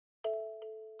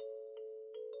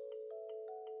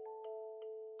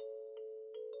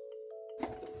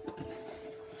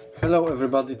Hello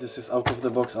everybody, this is Out of the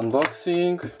Box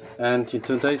Unboxing, and in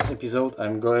today's episode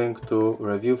I'm going to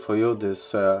review for you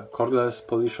this cordless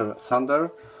polisher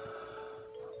sander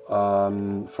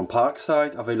from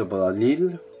Parkside, available at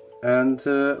Lidl. And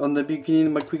on the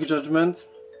beginning, my quick judgment,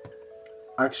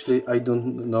 actually I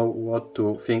don't know what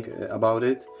to think about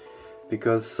it,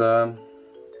 because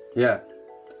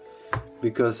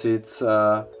because it's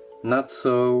not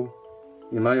so,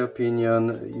 in my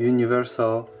opinion,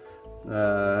 universal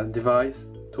device,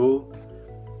 tool,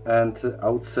 and I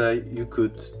would say you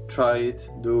could try it,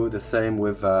 do the same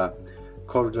with a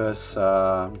cordless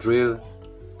drill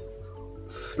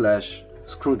slash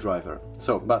screwdriver.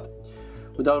 So, but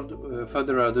without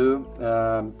further ado,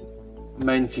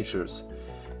 main features.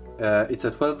 It's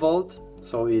a 12 volt,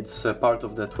 so it's part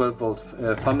of the 12 volt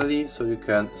family, so you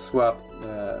can swap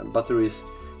batteries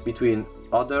between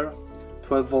other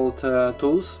 12 volt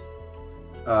tools.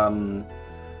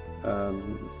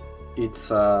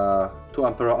 It's a 2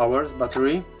 ampere hours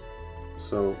battery,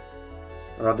 so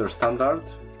rather standard.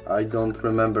 I don't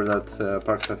remember that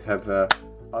Parkside have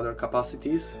other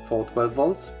capacities for 12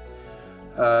 volts.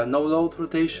 No load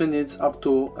rotation, it's up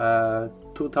to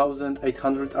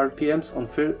 2800 RPMs on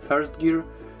first gear,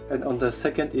 and on the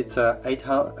second it's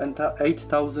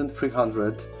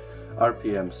 8300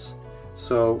 RPMs.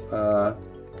 So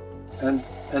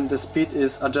and the speed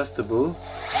is adjustable,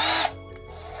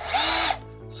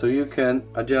 so you can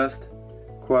adjust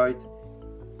quite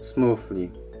smoothly.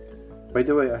 By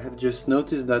the way, I have just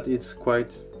noticed that it's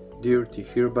quite dirty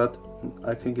here, but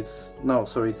I think it's, no,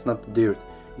 sorry, it's not dirt,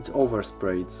 it's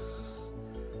overspray. It's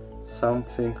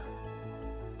something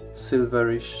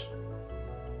silverish.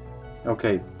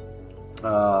 Okay,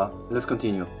 let's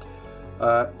continue.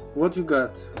 What you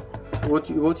got, what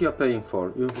you are paying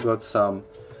for? You've got some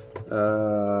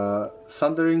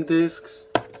sandering discs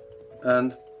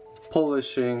and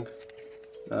polishing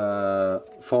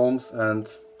foams and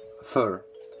fur.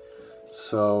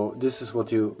 So this is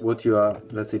what you are,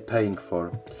 let's say, paying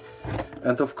for.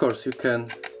 And of course you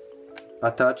can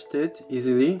attach it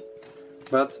easily,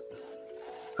 but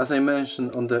as I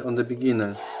mentioned on the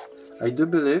beginning, I do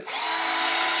believe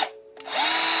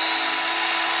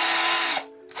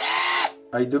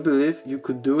you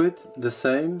could do it the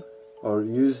same, or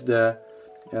use the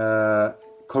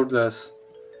cordless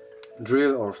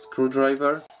drill or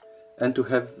screwdriver and to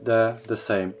have the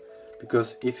same,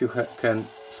 because if you can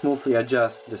smoothly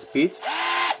adjust the speed,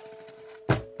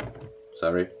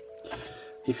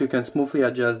 if you can smoothly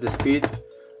adjust the speed,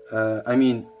 I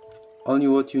mean, only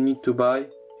what you need to buy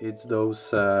it's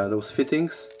those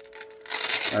fittings.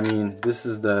 I mean, this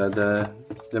is the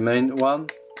main one,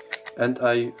 and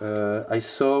I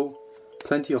saw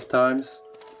plenty of times,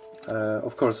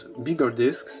 of course, bigger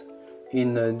discs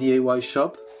in a DIY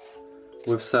shop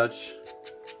with such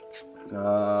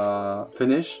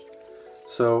finish.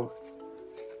 So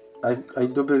I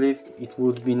do believe it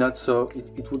would be not so,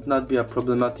 it would not be a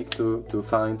problematic to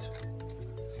find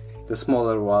the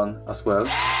smaller one as well.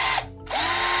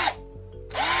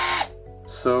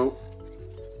 So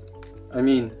I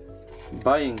mean,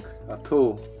 buying a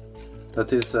tool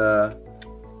that is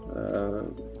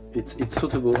it's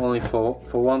suitable only for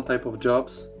one type of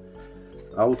jobs,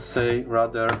 I would say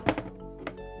rather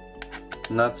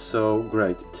not so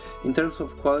great. In terms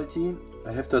of quality,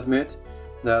 I have to admit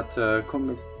that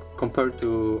compared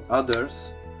to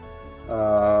others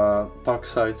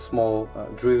Parkside small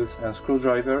drills and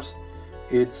screwdrivers,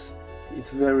 it's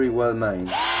very well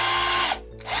made.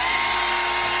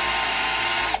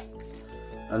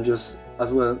 I'm just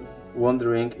as well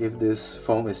wondering if this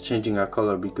foam is changing a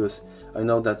color, because I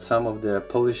know that some of the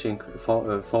polishing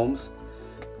foams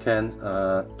can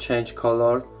change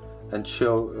color and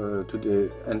show to the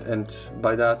and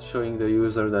by that showing the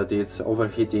user that it's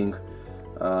overheating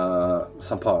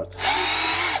some part.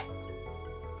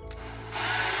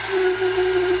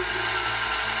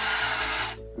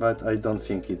 But I don't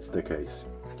think it's the case.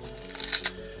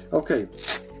 Okay,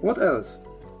 what else?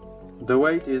 The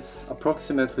weight is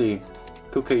approximately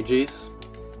 2 kgs.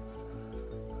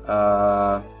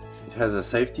 It has a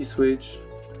safety switch.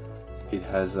 It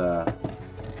has a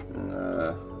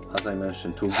as I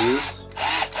mentioned, 2 gears.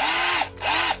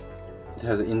 It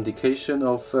has an indication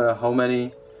of how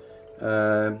many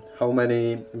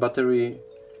battery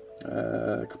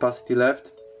capacity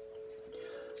left.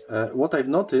 What I've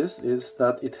noticed is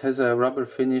that it has a rubber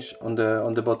finish on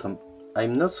the bottom.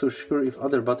 I'm not so sure if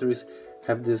other batteries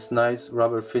have this nice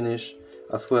rubber finish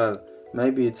as well.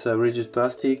 Maybe it's a rigid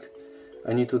plastic.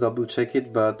 I need to double check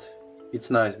it, but it's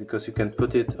nice because you can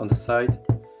put it on the side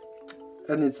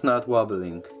and it's not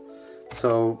wobbling.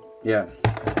 So yeah,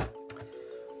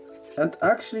 And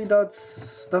actually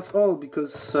that's all,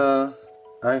 because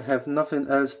I have nothing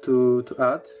else to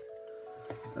add.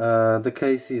 The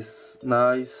case is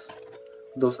nice,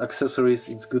 those accessories,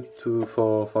 it's good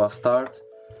for a start,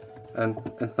 and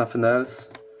nothing else.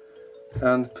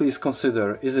 And please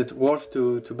consider, is it worth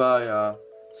to buy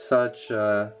such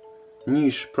a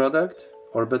niche product,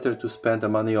 or better to spend the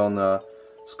money on a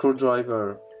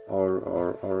screwdriver or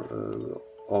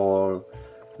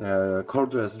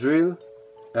cordless drill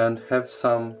and have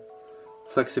some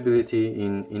flexibility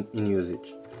in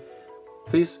usage?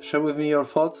 Please share with me your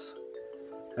thoughts,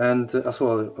 and as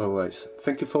well always,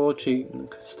 thank you for watching,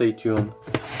 stay tuned,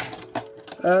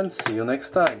 and see you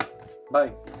next time.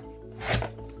 Bye.